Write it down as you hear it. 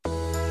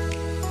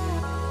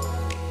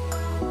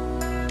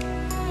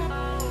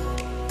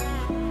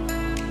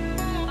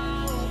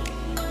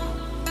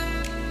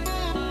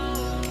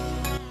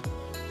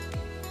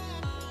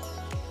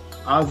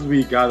As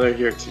we gather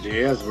here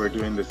today, as we're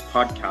doing this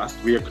podcast,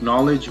 we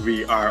acknowledge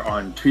we are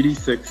on Treaty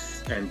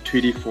 6 and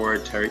Treaty 4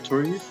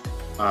 territories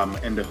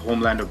in the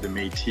homeland of the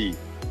Métis.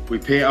 We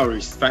pay our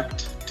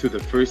respect to the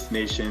First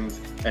Nations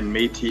and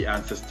Métis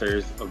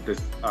ancestors of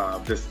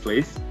this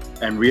place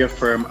and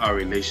reaffirm our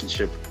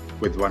relationship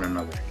with one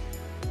another.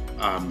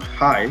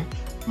 Hi,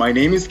 my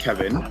name is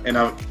Kevin, and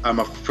I'm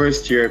a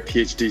first-year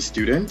PhD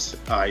student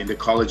in the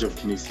College of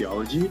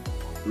Kinesiology,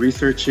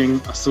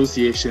 researching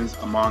associations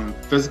among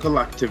physical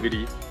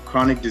activity,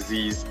 chronic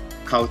disease,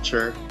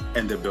 culture,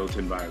 and the built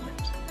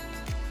environment.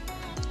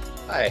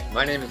 Hi,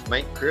 my name is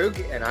Mike Krug,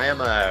 and I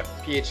am a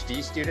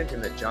PhD student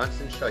in the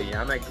Johnson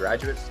Shoyama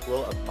Graduate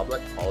School of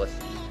Public Policy.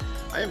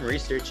 I am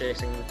researching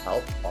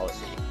health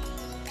policy.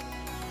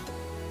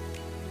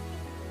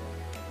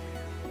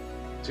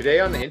 Today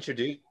on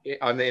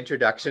the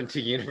Introduction to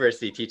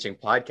University Teaching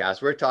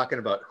podcast, we're talking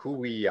about who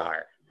we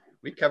are.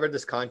 We covered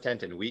this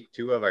content in week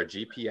 2 of our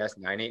GPS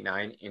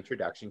 989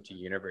 Introduction to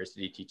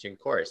University Teaching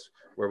course,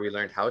 where we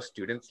learned how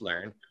students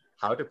learn,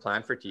 how to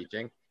plan for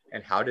teaching,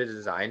 and how to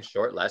design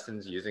short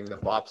lessons using the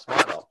BOPS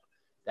model.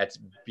 That's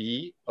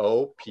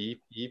BOPPS,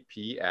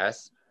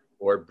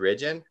 or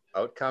Bridging,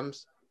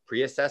 Outcomes,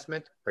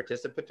 Pre-Assessment,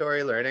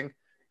 Participatory Learning,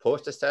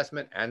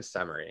 Post-Assessment, and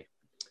Summary.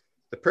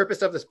 The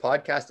purpose of this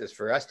podcast is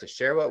for us to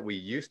share what we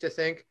used to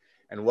think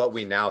and what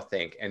we now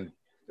think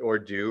or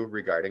do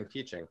regarding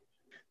teaching.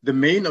 The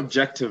main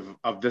objective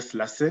of this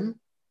lesson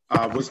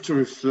was to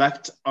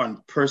reflect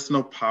on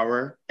personal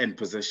power and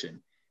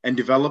position and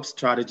develop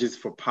strategies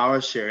for power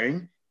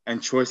sharing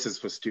and choices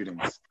for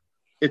students.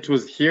 It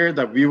was here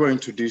that we were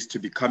introduced to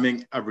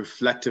becoming a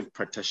reflective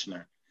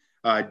practitioner.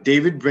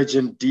 David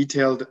Bridgen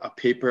detailed a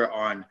paper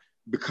on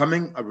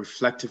becoming a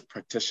reflective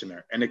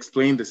practitioner and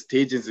explained the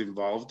stages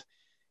involved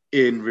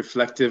in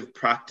reflective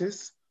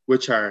practice,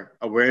 which are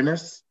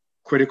awareness,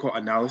 critical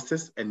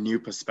analysis, and new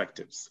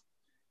perspectives.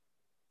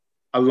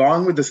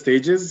 Along with the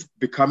stages,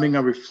 becoming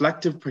a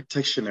reflective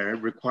practitioner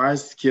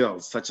requires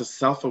skills such as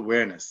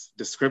self-awareness,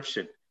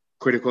 description,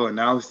 critical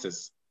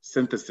analysis,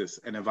 synthesis,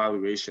 and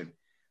evaluation.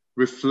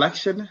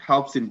 Reflection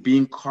helps in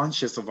being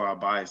conscious of our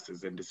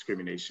biases and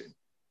discrimination,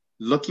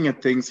 looking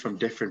at things from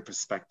different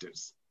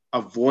perspectives,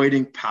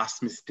 avoiding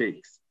past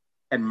mistakes,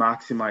 and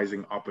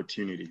maximizing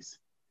opportunities.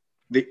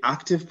 The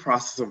active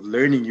process of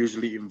learning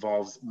usually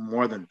involves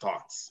more than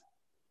thoughts.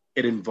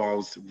 It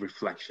involves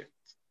reflection.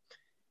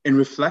 In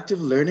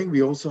reflective learning,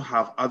 we also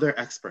have other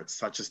experts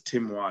such as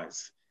Tim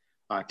Wise.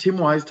 Tim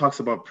Wise talks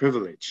about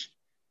privilege.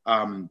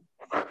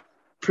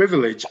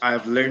 Privilege, I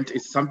have learned,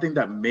 is something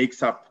that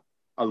makes up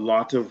a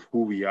lot of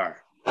who we are.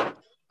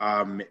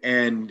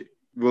 And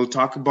we'll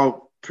talk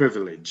about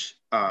privilege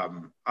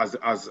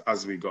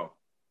as we go.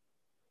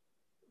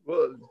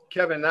 Well,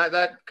 Kevin,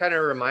 that kind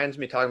of reminds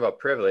me, talking about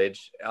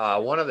privilege.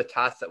 One of the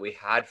tasks that we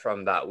had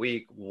from that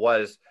week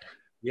was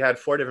we had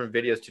 4 different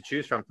videos to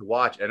choose from to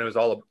watch, and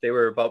they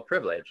were about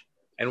privilege.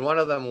 And one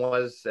of them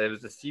was a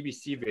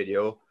CBC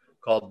video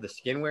called "The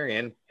Skin We're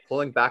In: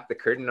 Pulling Back the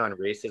Curtain on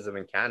Racism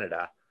in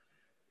Canada."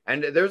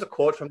 And there's a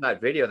quote from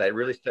that video that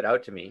really stood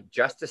out to me.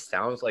 "Justice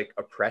sounds like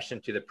oppression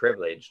to the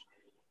privileged,"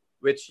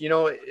 which,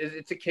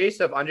 it's a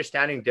case of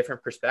understanding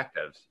different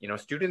perspectives.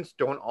 Students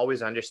don't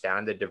always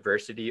understand the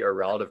diversity or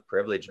relative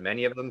privilege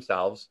many of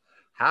themselves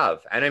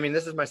have. And I mean,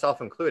 this is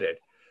myself included.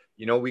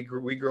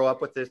 We grow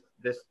up with this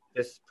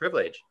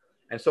privilege.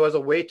 And so as a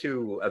way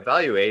to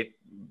evaluate,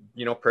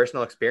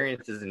 personal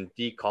experiences and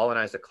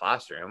decolonize the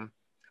classroom,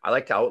 I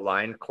like to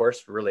outline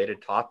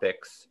course-related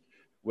topics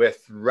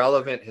with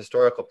relevant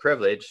historical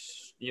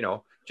privilege,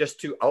 just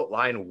to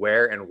outline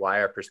where and why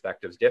our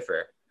perspectives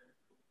differ.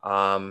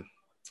 I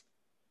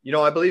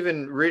believe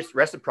in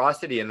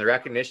reciprocity and the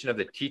recognition of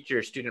the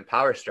teacher-student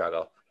power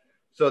struggle.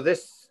 So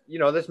this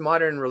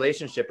modern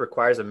relationship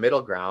requires a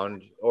middle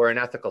ground or an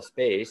ethical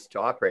space to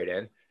operate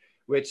in,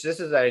 which this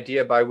is an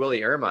idea by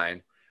Willie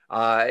Ermine.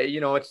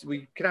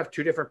 We can have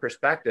 2 different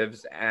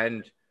perspectives,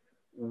 and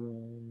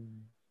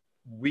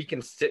we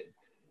can sit.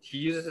 He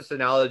uses this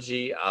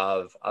analogy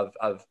of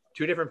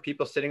 2 different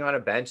people sitting on a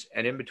bench,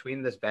 and in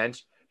between this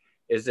bench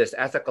is this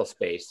ethical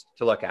space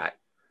to look at.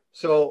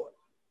 So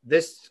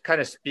this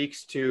kind of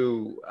speaks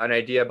to an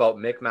idea about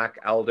Micmac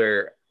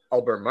elder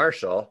Albert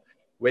Marshall,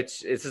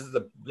 which this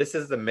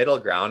is the middle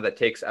ground that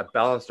takes a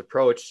balanced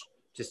approach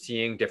to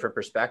seeing different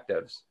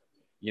perspectives.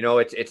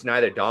 It's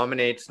neither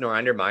dominates nor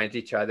undermines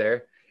each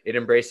other. It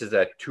embraces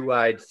a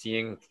 2-eyed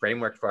seeing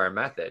framework for our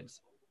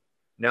methods.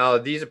 Now,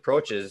 these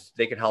approaches,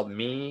 they can help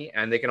me,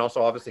 and they can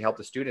also obviously help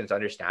the students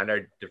understand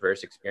our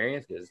diverse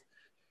experiences.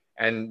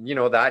 And,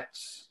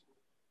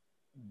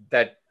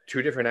 that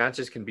 2 different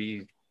answers can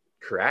be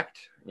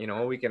correct.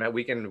 We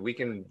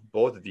can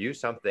both view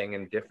something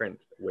in different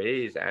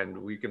ways, and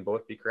we can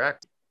both be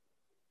correct.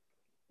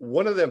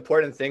 One of the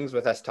important things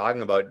with us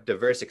talking about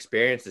diverse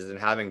experiences and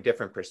having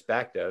different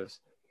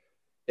perspectives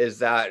is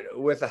that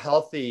with a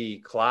healthy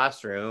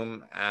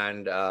classroom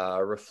and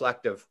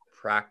reflective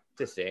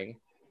practicing,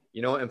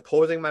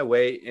 imposing my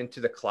way into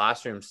the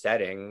classroom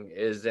setting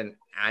is an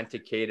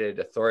antiquated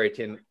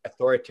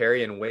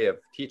authoritarian way of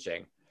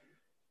teaching.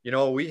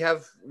 We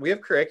have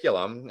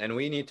curriculum and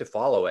we need to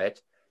follow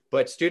it,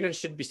 but students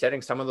should be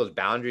setting some of those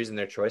boundaries in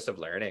their choice of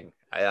learning.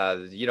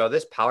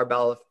 This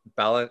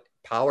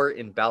power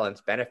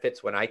imbalance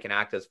benefits when I can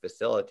act as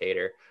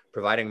facilitator,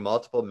 providing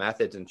multiple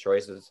methods and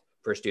choices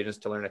for students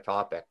to learn a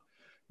topic.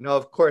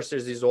 Of course,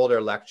 there's these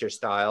older lecture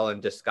style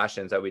and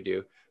discussions that we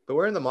do, but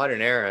we're in the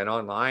modern era and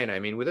online. I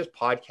mean, with this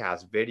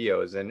podcast,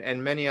 videos,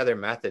 and many other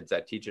methods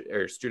that teachers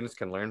or students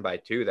can learn by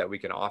too, that we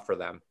can offer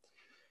them.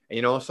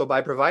 So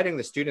by providing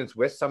the students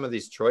with some of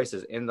these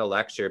choices in the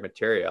lecture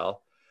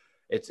material,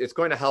 it's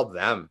going to help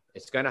them.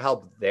 It's going to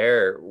help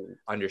their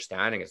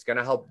understanding. It's going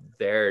to help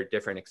their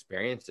different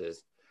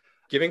experiences.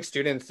 Giving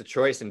students the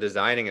choice in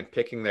designing and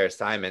picking their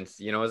assignments,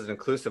 is an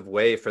inclusive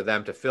way for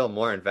them to feel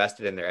more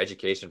invested in their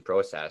education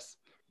process.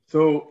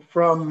 So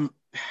from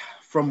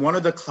one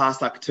of the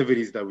class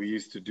activities that we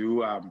used to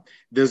do,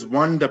 there's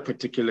one that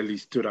particularly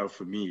stood out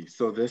for me.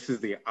 So this is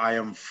the I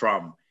Am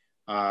From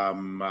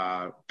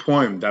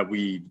poem that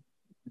we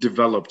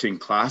developed in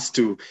class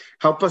to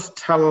help us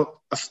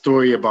tell a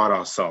story about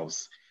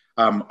ourselves,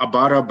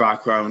 about our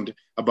background,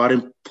 about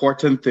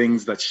important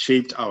things that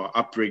shaped our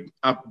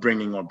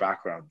upbringing or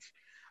backgrounds.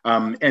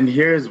 And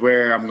here's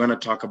where I'm going to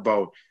talk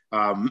about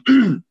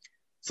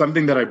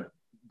something that I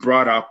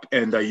brought up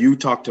and that you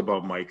talked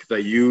about, Mike,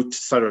 that you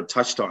sort of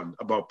touched on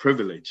about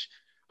privilege.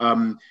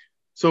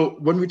 So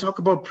when we talk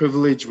about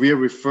privilege, we are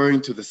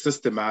referring to the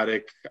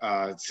systemic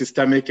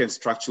and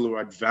structural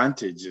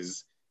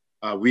advantages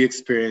we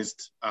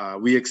experience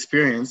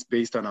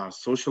based on our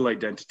social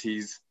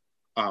identities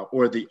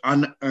or the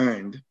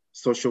unearned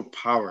social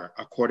power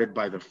accorded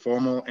by the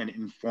formal and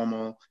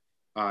informal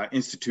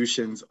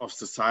institutions of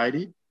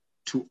society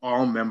to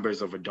all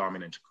members of a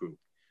dominant group.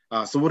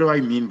 So what do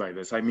I mean by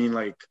this? I mean,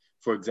 like,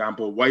 for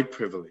example, white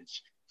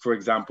privilege, for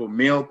example,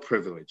 male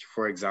privilege,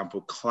 for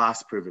example,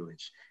 class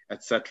privilege,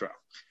 etc.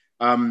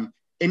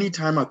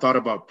 Anytime I thought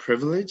about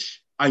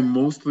privilege, I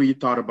mostly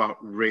thought about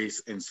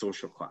race and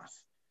social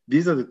class.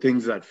 These are the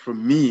things that, for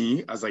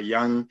me, as a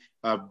young,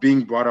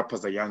 being brought up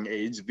as a young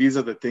age, these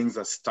are the things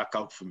that stuck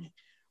out for me.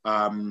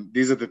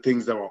 These are the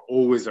things that were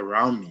always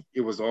around me.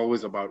 It was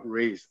always about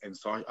race and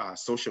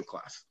social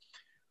class.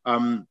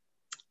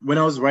 When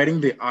I was writing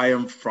the I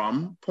Am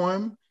From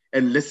poem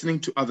and listening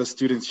to other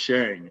students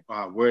sharing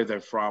where they're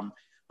from,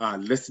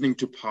 listening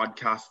to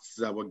podcasts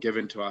that were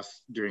given to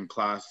us during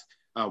class,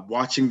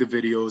 watching the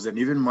videos, and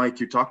even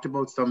Mike, you talked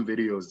about some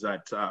videos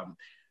that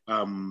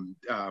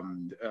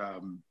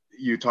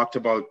you talked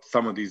about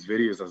some of these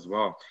videos as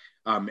well,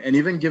 and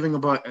even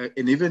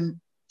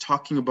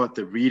talking about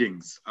the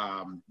readings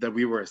that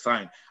we were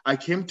assigned. I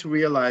came to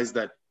realize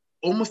that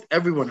almost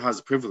everyone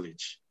has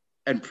privilege,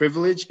 and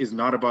privilege is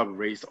not about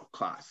race or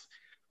class.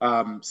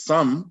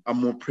 Some are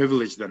more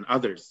privileged than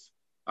others.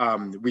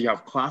 We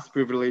have class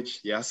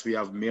privilege, yes, we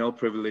have male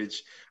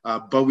privilege,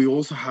 but we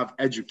also have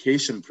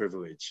education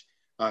privilege.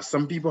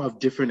 Some people have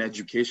different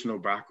educational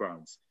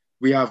backgrounds.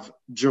 We have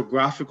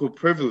geographical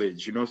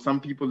privilege. Some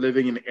people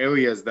living in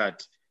areas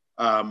that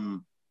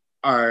have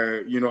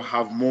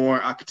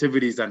more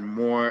activities and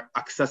more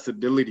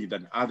accessibility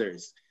than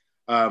others.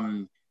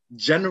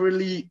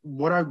 Generally,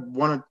 what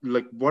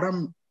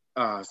I'm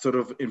sort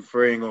of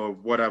inferring, or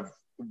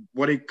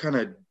what it kind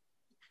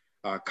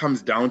of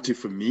comes down to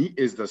for me,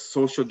 is the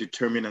social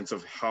determinants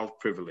of health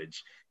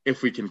privilege,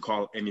 if we can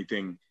call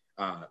anything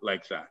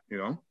like that.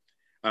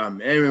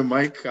 Anyway,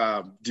 Mike,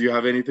 do you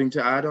have anything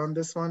to add on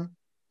this one?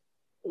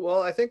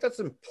 Well, I think that's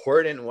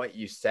important what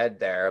you said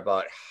there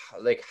about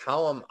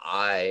how am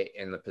I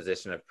in the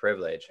position of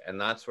privilege? And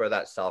that's where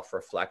that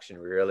self-reflection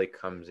really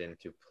comes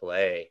into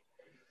play.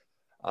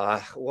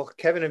 Well,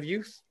 Kevin, have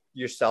you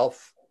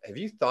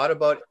thought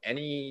about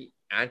any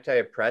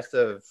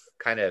anti-oppressive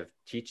kind of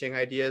teaching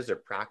ideas or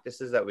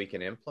practices that we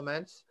can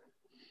implement?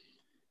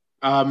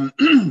 Some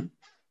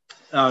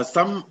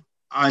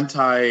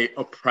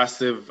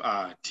anti-oppressive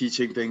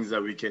teaching things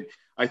that we can,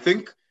 I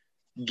think,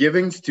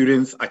 giving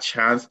students a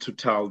chance to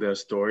tell their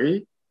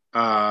story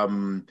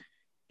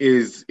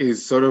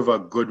is sort of a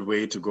good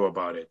way to go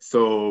about it.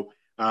 So,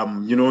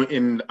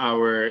 in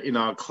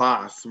our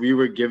class, we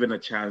were given a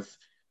chance.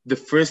 The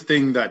first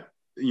thing that,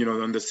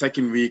 on the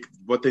second week,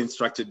 what the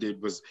instructor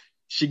did was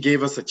she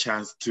gave us a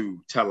chance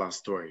to tell our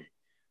story.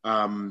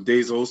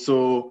 There's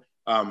also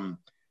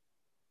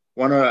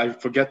I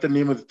forget the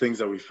name of the things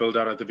that we filled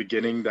out at the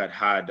beginning that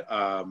had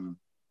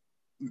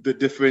the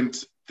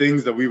different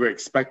things that we were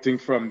expecting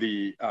from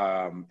the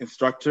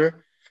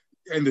instructor,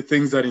 and the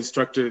things that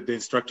the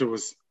instructor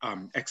was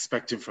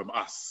expecting from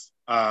us.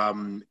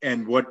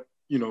 And what,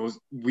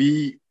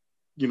 the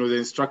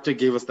instructor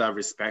gave us that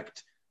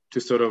respect to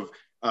sort of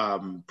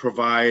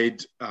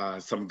provide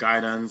some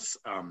guidance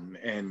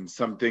and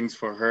some things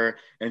for her.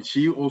 And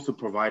she also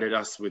provided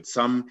us with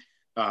some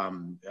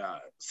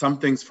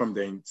things from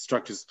the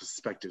instructor's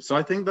perspective. So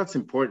I think that's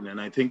important. And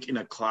I think in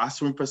a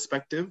classroom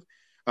perspective,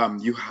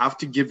 you have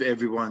to give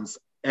everyone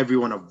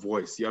a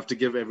voice. You have to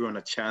give everyone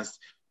a chance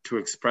to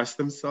express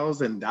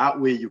themselves. And that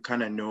way you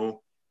kind of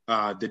know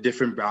the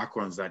different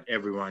backgrounds that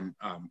everyone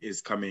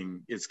is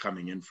coming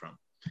in from.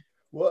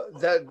 Well,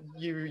 that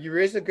you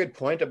raised a good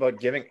point about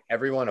giving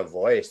everyone a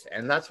voice,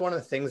 and that's one of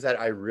the things that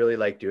I really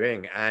like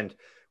doing. And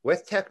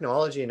with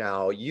technology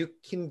now, you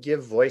can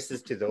give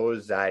voices to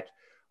those that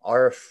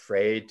are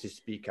afraid to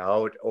speak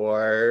out,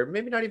 or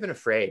maybe not even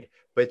afraid,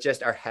 but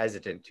just are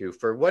hesitant to,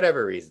 for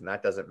whatever reason.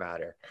 That doesn't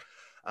matter.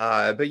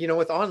 But you know,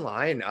 with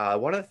online,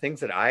 one of the things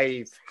that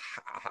I've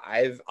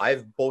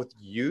both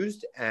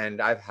used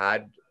and I've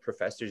had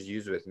professors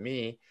use with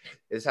me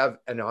is have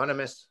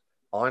anonymous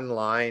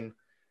online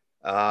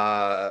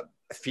uh,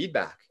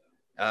 feedback.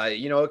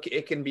 You know,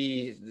 it can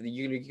be,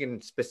 you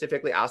can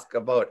specifically ask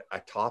about a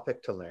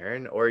topic to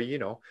learn, or, you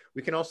know,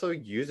 we can also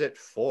use it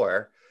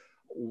for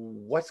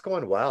what's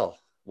going well,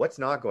 what's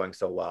not going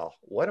so well,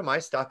 what am I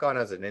stuck on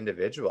as an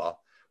individual,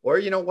 or,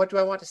 you know, what do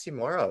I want to see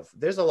more of?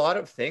 There's a lot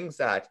of things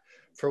that,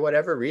 for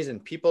whatever reason,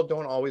 people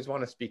don't always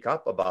want to speak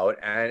up about.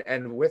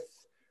 And with,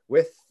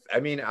 I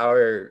mean,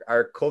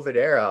 our COVID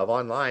era of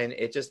online,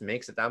 it just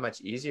makes it that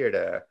much easier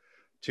to,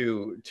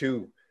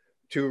 to,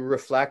 to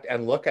reflect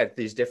and look at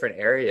these different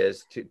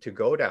areas to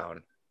go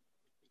down.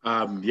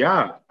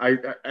 Yeah,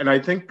 I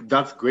think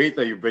that's great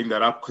that you bring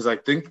that up, because I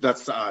think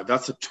that's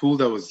a tool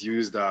that was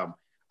used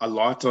a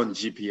lot on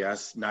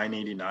GPS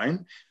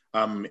 989,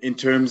 in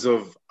terms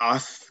of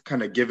us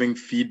kind of giving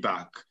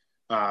feedback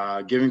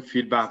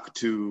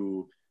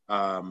to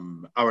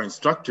our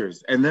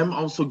instructors, and them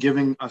also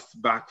giving us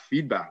back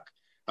feedback.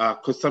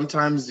 Because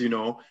sometimes, you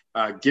know,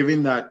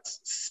 giving that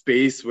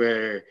space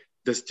where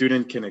the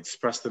student can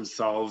express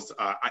themselves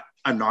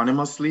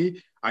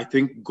anonymously, I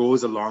think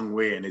goes a long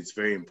way, and it's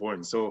very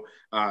important. So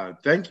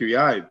thank you.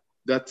 Yeah,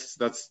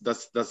 that's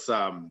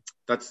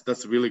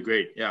really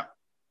great. Yeah.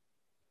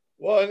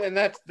 Well, and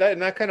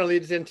that kind of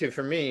leads into,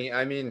 for me,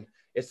 I mean,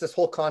 it's this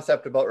whole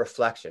concept about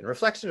reflection.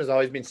 Reflection has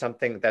always been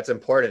something that's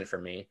important for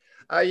me.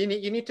 You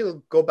need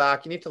to go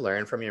back, you need to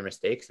learn from your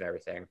mistakes and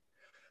everything.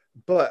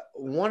 But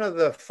one of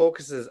the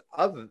focuses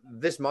of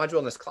this module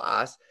in this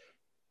class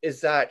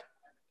is that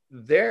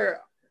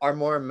there are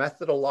more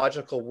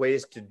methodological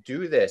ways to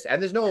do this,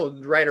 and there's no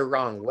right or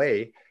wrong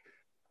way.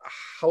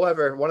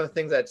 However, one of the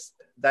things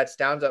that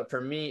stands out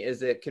for me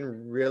is it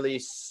can really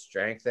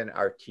strengthen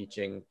our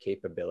teaching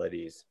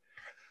capabilities.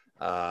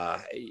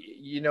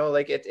 You know,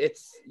 like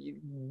it's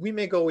we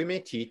may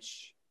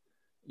teach,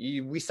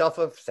 we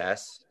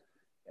self-assess,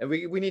 and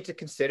we need to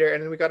consider,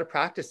 and then we got to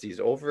practice these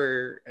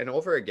over and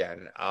over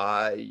again.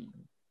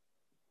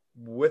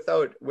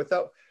 Without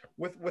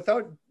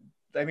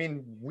I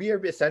mean, we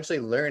are essentially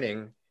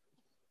learning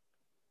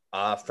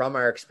from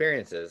our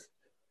experiences.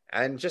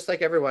 And just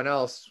like everyone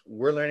else,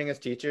 we're learning as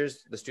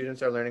teachers, the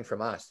students are learning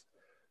from us.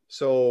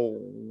 So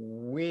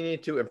we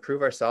need to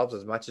improve ourselves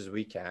as much as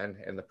we can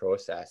in the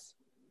process.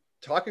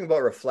 Talking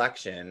about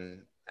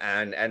reflection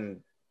and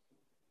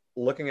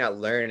looking at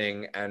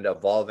learning and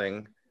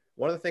evolving,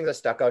 one of the things that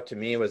stuck out to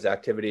me was the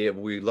activity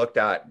we looked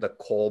at the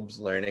Kolb's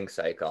learning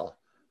cycle.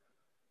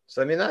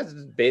 So, I mean, that's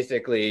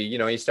basically, you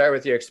know, you start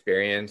with your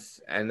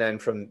experience, and then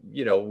from,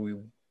 you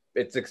know,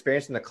 it's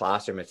experience in the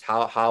classroom. It's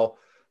how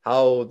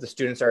the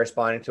students are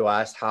responding to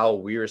us, how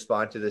we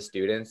respond to the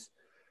students.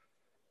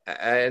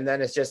 And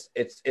then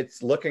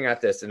it's looking at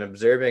this and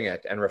observing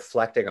it and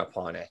reflecting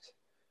upon it.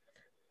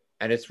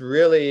 And it's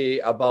really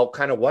about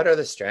kind of what are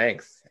the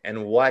strengths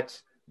and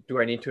what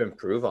do I need to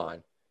improve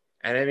on?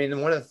 And I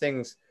mean, one of the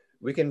things,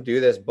 we can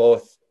do this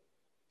both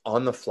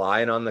on the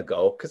fly and on the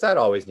go, because that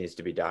always needs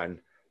to be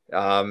done.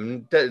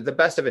 The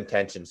best of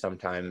intentions,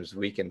 sometimes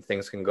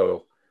things can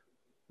go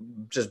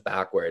just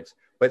backwards,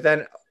 but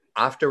then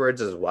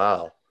afterwards as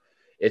well,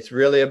 it's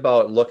really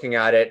about looking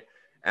at it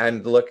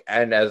and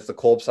as the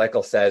Kolb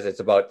cycle says,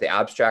 it's about the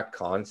abstract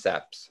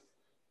concepts.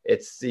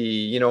 It's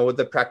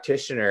the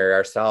practitioner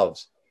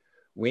ourselves.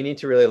 We need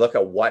to really look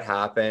at what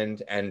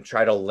happened and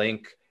try to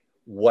link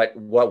what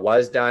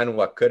was done,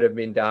 what could have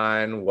been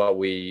done, what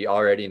we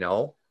already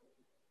know.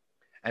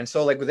 And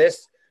so like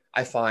this,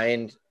 I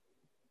find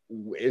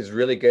is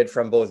really good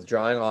from both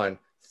drawing on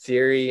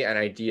theory and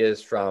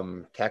ideas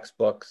from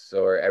textbooks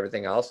or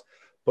everything else,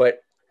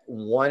 but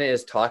one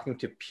is talking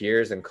to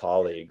peers and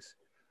colleagues,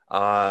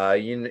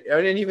 and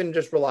even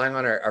just relying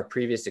on our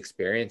previous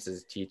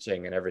experiences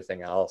teaching and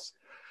everything else.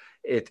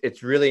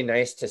 It's really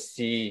nice to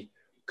see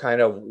kind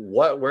of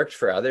what worked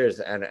for others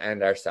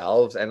and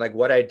ourselves, and like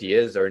what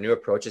ideas or new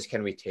approaches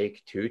can we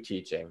take to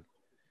teaching.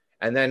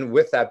 And then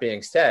with that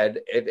being said,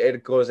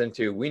 it goes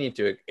into, we need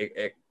to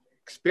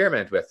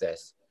experiment with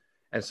this.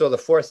 And so the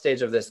fourth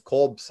stage of this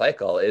Kolb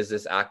cycle is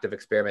this active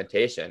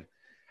experimentation.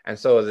 And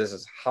so this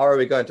is, how are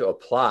we going to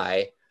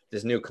apply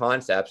these new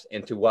concepts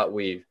into what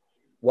we've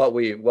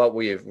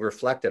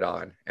reflected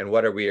on, and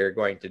what are we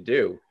going to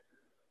do?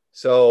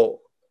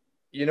 So,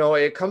 you know,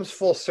 it comes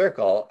full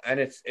circle, and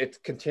it's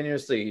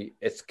continuously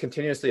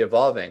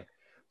evolving.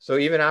 So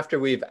even after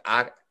we've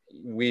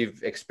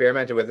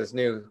experimented with this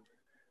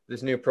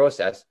new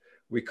process,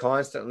 we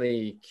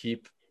constantly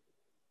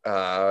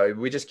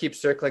we just keep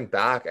circling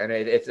back, and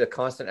it's a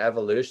constant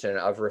evolution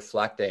of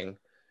reflecting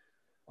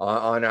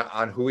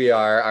on who we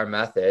are, our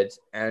methods,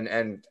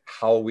 and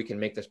how we can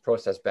make this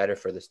process better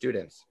for the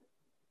students.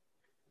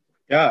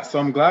 Yeah, so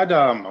I'm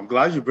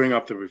glad you bring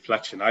up the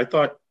reflection. I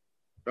thought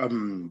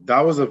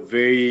that was a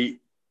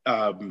very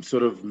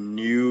sort of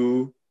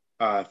new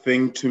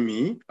thing to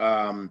me.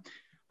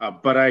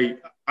 But I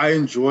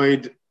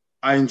enjoyed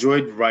I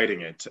enjoyed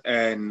writing it,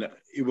 and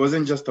it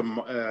wasn't just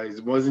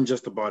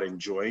about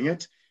enjoying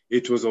it.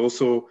 It was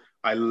also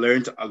I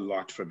learned a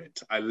lot from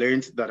it. I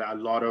learned that a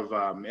lot of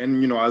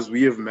and as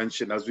we've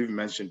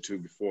mentioned too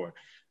before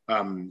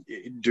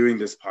during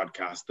this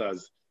podcast,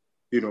 as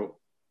you know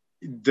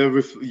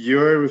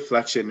your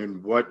reflection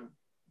and what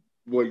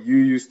you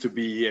used to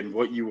be and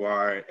what you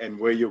are and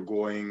where you're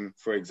going,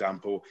 for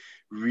example,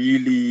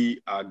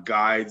 really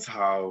guides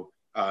how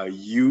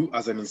you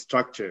as an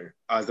instructor,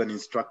 are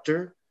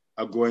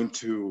going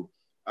to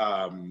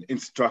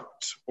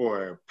instruct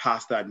or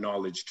pass that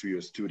knowledge to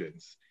your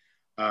students.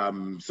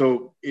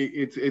 So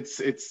it's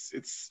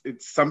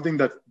something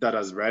that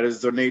has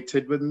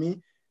resonated with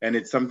me, and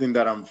it's something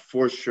that I'm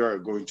for sure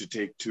going to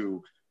take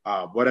to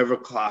whatever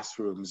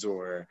classrooms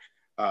or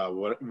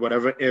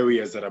whatever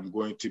areas that I'm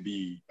going to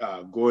be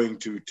going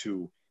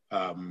to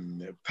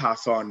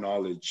pass on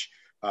knowledge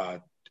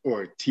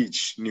or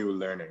teach new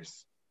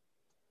learners.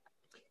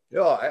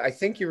 No, I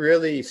think you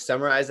really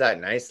summarized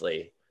that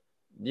nicely.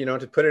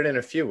 To put it in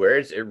a few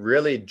words, it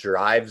really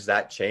drives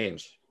that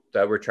change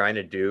that we're trying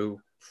to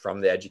do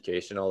from the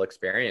educational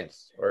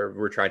experience, or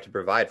we're trying to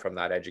provide from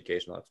that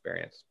educational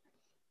experience.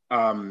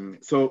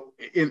 So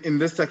in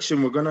this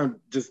section, we're gonna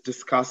just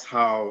discuss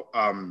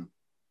how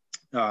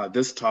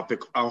this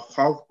topic,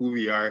 how who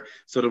we are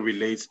sort of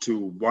relates to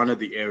one of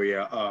the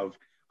area of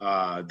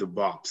the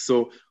BOP.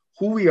 So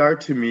who we are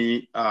to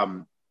me,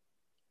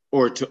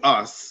 or to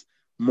us,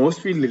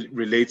 mostly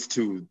relates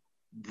to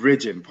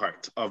bridging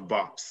part of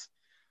BOPs.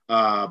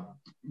 Uh,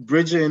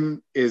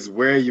 Bridging is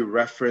where you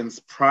reference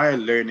prior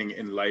learning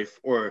in life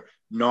or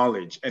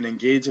knowledge and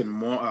engage and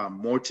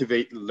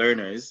motivate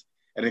learners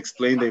and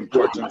explain the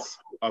importance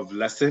of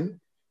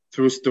lesson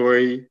through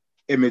story,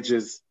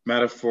 images,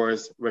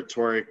 metaphors,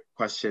 rhetoric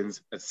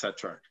questions,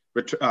 etc.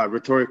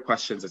 Rhetoric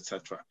questions,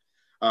 etc.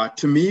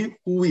 To me,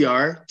 who we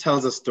are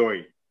tells a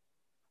story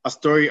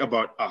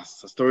about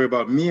us, a story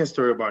about me, a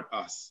story about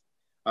us,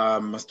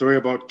 a story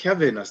about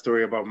Kevin, a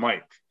story about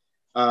Mike.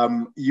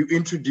 You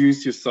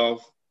introduce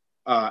yourself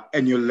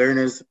and your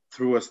learners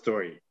through a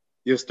story.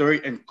 Your story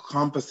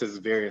encompasses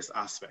various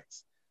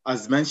aspects.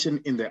 As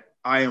mentioned in the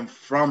I Am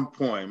From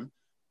poem,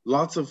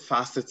 lots of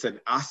facets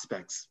and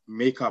aspects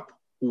make up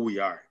who we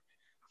are.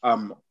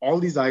 All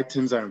these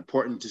items are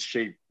important to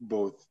shape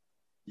both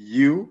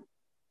you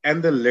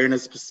and the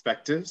learner's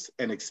perspectives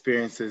and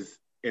experiences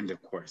in the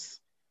course.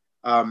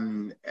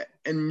 Um,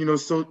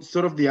 so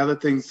sort of the other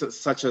things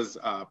such as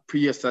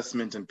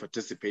pre-assessment and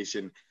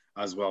participation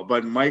as well.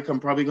 But Mike, I'm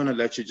probably going to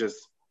let you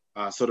just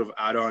sort of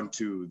add on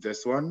to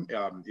this one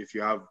if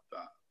you have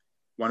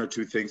one or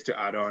two things to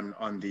add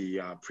on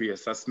the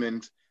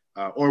pre-assessment,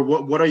 or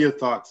what are your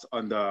thoughts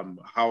on the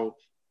how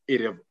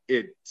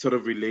it sort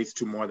of relates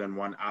to more than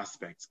one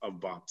aspect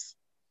of BOPs?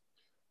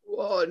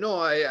 Well, no,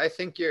 I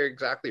think you're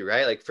exactly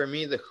right. Like for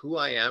me, the who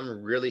I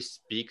am really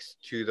speaks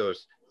to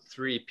those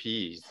three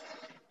P's.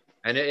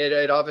 And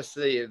it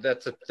obviously and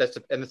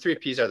the three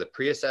P's are the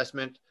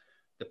pre-assessment,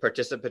 the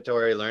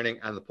participatory learning,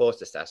 and the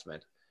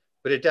post-assessment.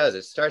 But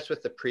it starts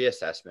with the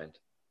pre-assessment.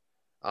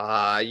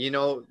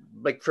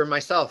 Like for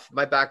myself,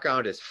 my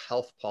background is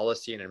health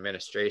policy and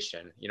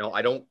administration.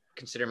 I don't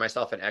consider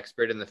myself an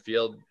expert in the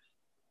field,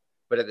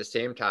 but at the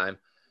same time,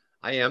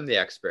 I am the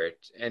expert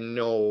and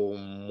know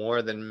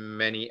more than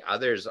many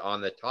others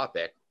on the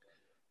topic.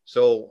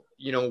 So,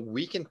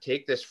 we can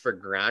take this for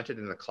granted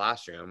in the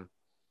classroom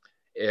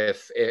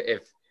if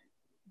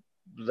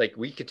like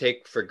we could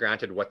take for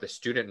granted what the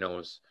student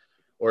knows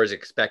or is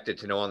expected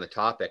to know on the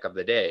topic of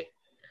the day.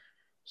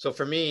 So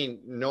for me,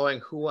 knowing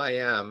who I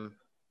am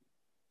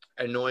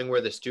and knowing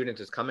where the student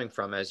is coming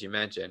from, as you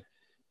mentioned,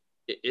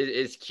 it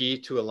is key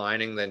to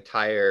aligning the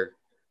entire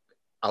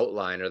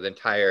outline or the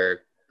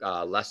entire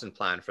lesson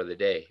plan for the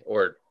day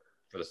or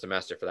for the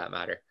semester for that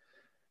matter.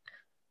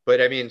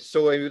 But I mean,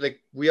 so like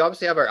we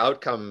obviously have our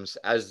outcomes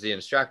as the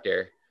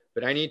instructor,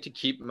 but I need to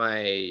keep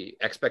my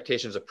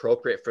expectations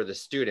appropriate for the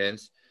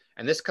students.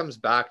 And this comes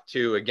back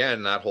to,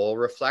 again, that whole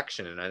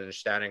reflection and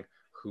understanding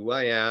who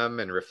I am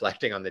and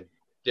reflecting on the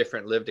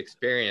different lived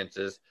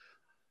experiences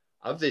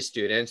of the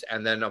students.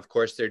 And then, of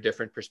course, their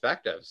different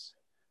perspectives.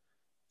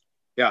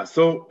 Yeah.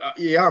 So,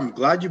 I'm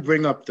glad you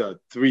bring up the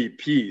three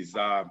P's.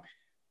 Yeah,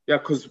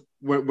 because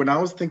when I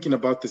was thinking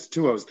about this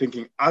too, I was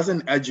thinking as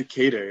an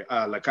educator,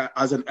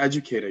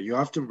 you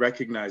have to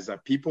recognize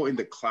that people in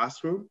the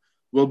classroom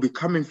will be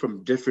coming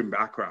from different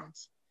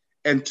backgrounds.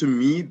 And to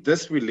me,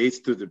 this relates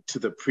to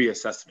the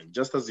pre-assessment,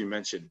 just as you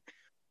mentioned,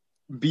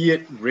 be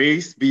it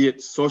race, be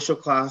it social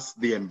class,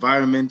 the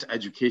environment,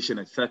 education,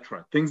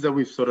 etc. Things that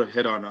we've sort of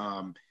hit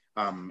on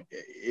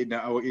in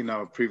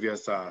our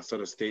previous sort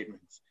of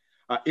statements.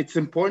 It's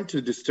important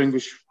to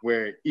distinguish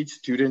where each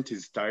student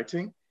is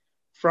starting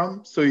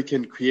from, so you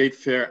can create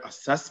fair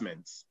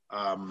assessments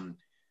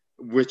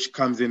which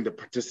comes in the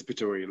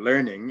participatory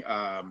learning,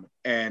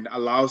 and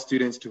allows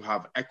students to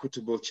have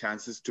equitable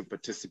chances to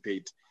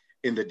participate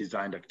in the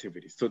designed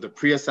activities. So the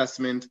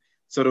pre-assessment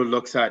sort of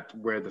looks at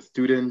where the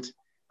students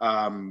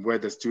are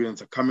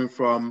coming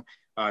from,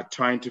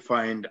 trying to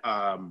find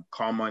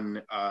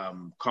common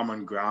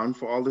ground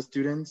for all the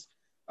students.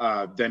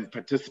 Then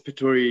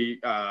participatory,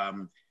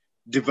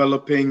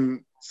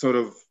 developing sort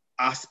of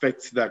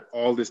aspects that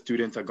all the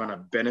students are going to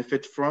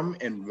benefit from,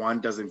 and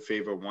one doesn't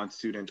favor one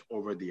student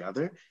over the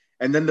other.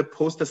 And then the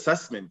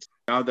post-assessment,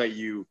 now that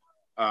you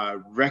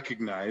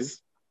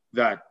recognize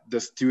that the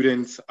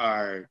students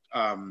are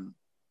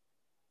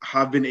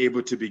have been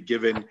able to be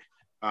given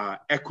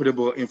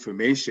equitable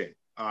information,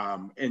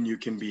 and you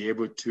can be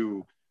able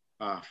to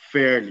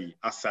fairly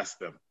assess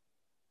them.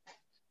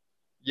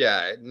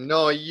 Yeah,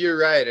 no, you're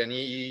right. And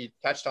you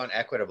touched on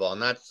equitable,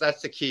 and that's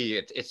the key.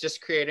 It's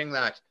just creating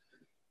that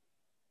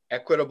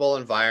equitable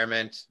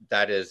environment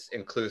that is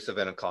inclusive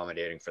and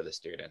accommodating for the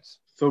students.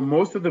 So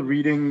most of the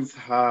readings,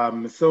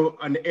 so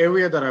an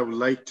area that I would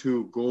like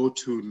to go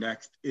to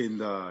next in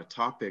the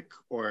topic,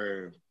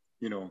 or,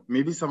 you know,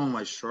 maybe some of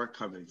my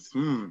shortcomings.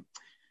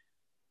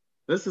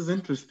 This is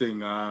interesting.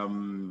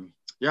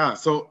 Yeah,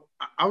 so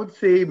I would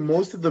say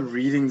most of the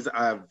readings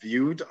I've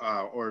viewed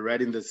or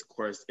read in this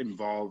course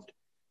involve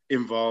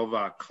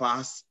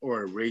class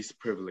or race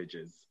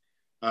privileges.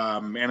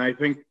 And I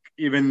think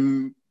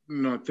even,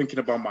 you know, thinking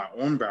about my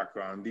own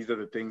background, these are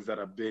the things that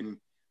have been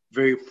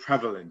very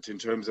prevalent in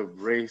terms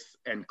of race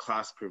and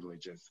class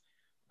privileges.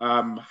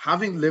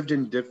 Having lived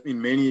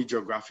in many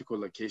geographical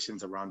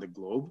locations around the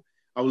globe,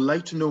 I would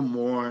like to know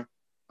more.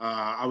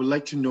 I would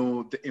like to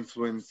know the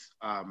influence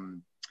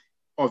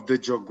of the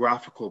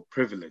geographical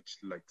privilege,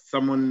 like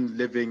someone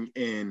living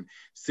in,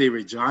 say,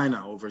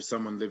 Regina over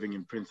someone living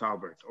in Prince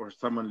Albert, or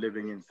someone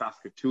living in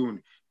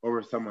Saskatoon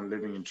over someone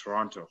living in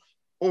Toronto,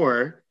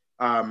 or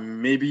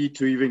maybe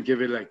to even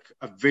give it like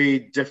a very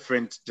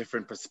different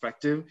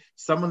perspective,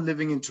 someone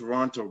living in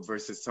Toronto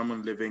versus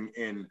someone living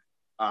in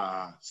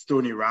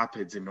Stony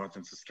Rapids in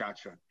Northern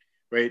Saskatchewan,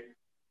 right?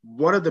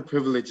 What are the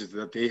privileges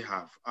that they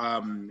have?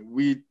 A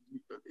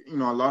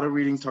lot of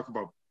readings talk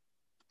about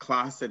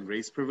class and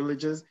race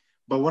privileges,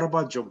 but what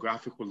about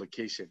geographical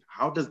location?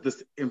 How does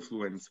this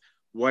influence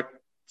what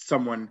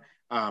someone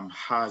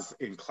has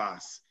in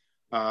class?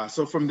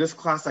 So from this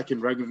class, I can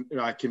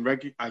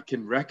recognize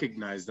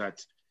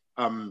that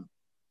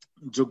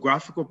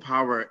geographical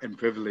power and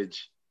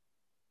privilege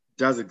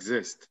does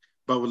exist,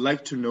 but would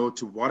like to know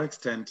to what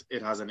extent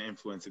it has an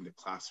influence in the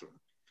classroom.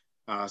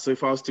 So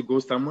if I was to go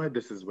somewhere,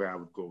 this is where I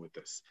would go with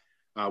this.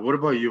 What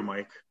about you,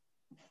 Mike?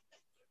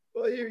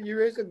 Well, you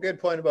raise a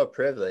good point about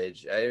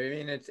privilege. I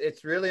mean,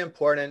 it's really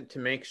important to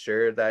make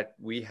sure that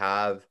we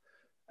have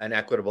an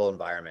equitable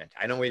environment.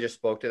 I know we just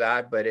spoke to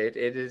that, but it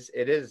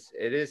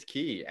is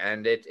key,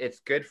 and it's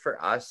good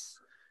for us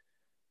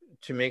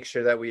to make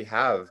sure that we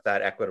have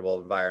that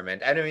equitable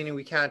environment. And I mean,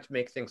 we can't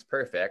make things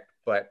perfect,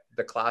 but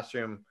the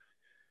classroom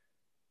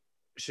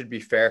should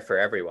be fair for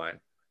everyone.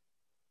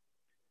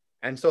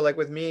 And so, like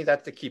with me,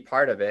 that's the key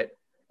part of it.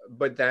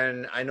 But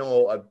then I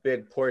know a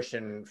big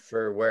portion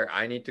for where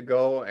I need to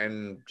go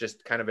and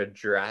just kind of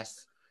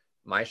address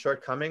my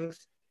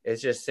shortcomings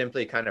is just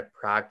simply kind of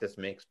practice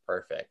makes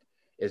perfect.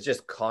 It's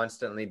just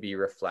constantly be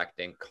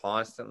reflecting,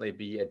 constantly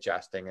be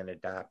adjusting and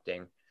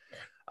adapting.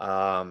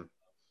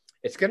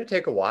 It's going to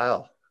take a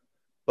while,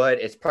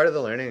 but it's part of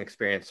the learning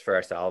experience for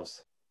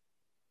ourselves.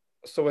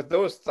 So with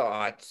those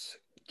thoughts,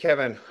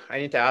 Kevin, I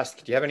need to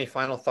ask, do you have any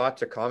final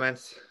thoughts or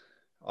comments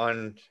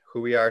on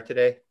who we are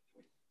today?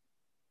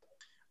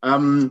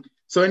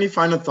 So any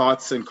final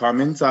thoughts and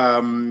comments?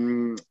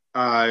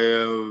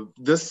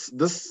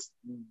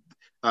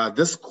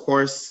 This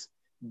course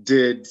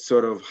did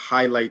sort of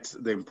highlight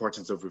the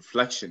importance of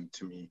reflection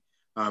to me.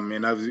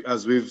 And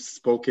as we've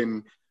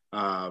spoken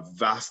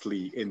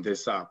vastly in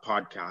this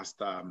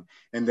podcast,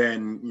 and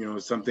then, you know,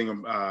 something,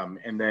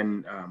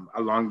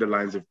 along the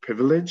lines of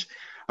privilege.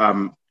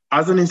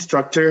 As an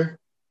instructor,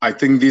 I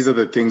think these are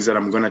the things that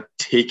I'm going to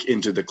take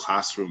into the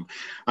classroom.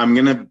 I'm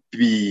going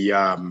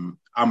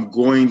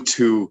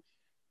to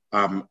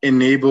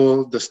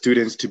enable the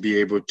students to be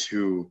able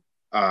to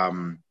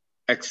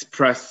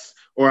express,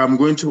 or I'm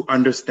going to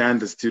understand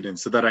the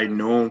students so that I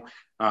know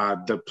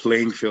the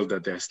playing field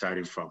that they're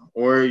starting from.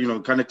 Or, you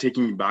know, kind of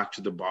taking me back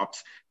to the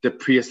BOPS, the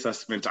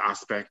pre-assessment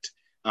aspect,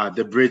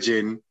 the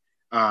bridging,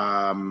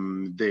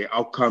 the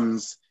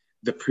outcomes,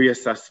 the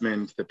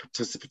pre-assessment, the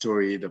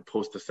participatory, the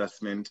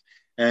post-assessment,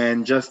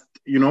 and just,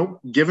 you know,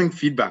 giving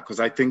feedback, because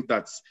I think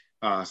that's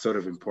sort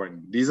of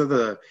important. These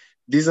are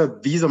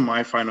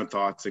my final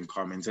thoughts and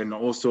comments. And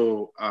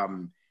also,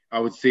 I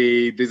would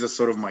say these are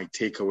sort of my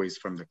takeaways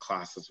from the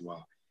class as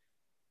well.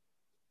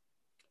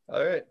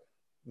 All right.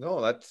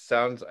 No, that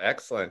sounds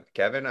excellent,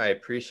 Kevin. I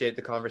appreciate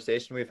the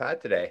conversation we've had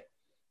today.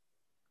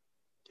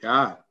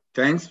 Yeah.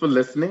 Thanks for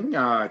listening.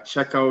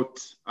 Check out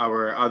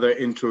our other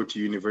Intro to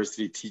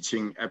University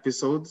Teaching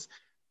episodes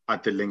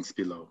at the links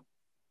below.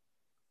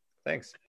 Thanks.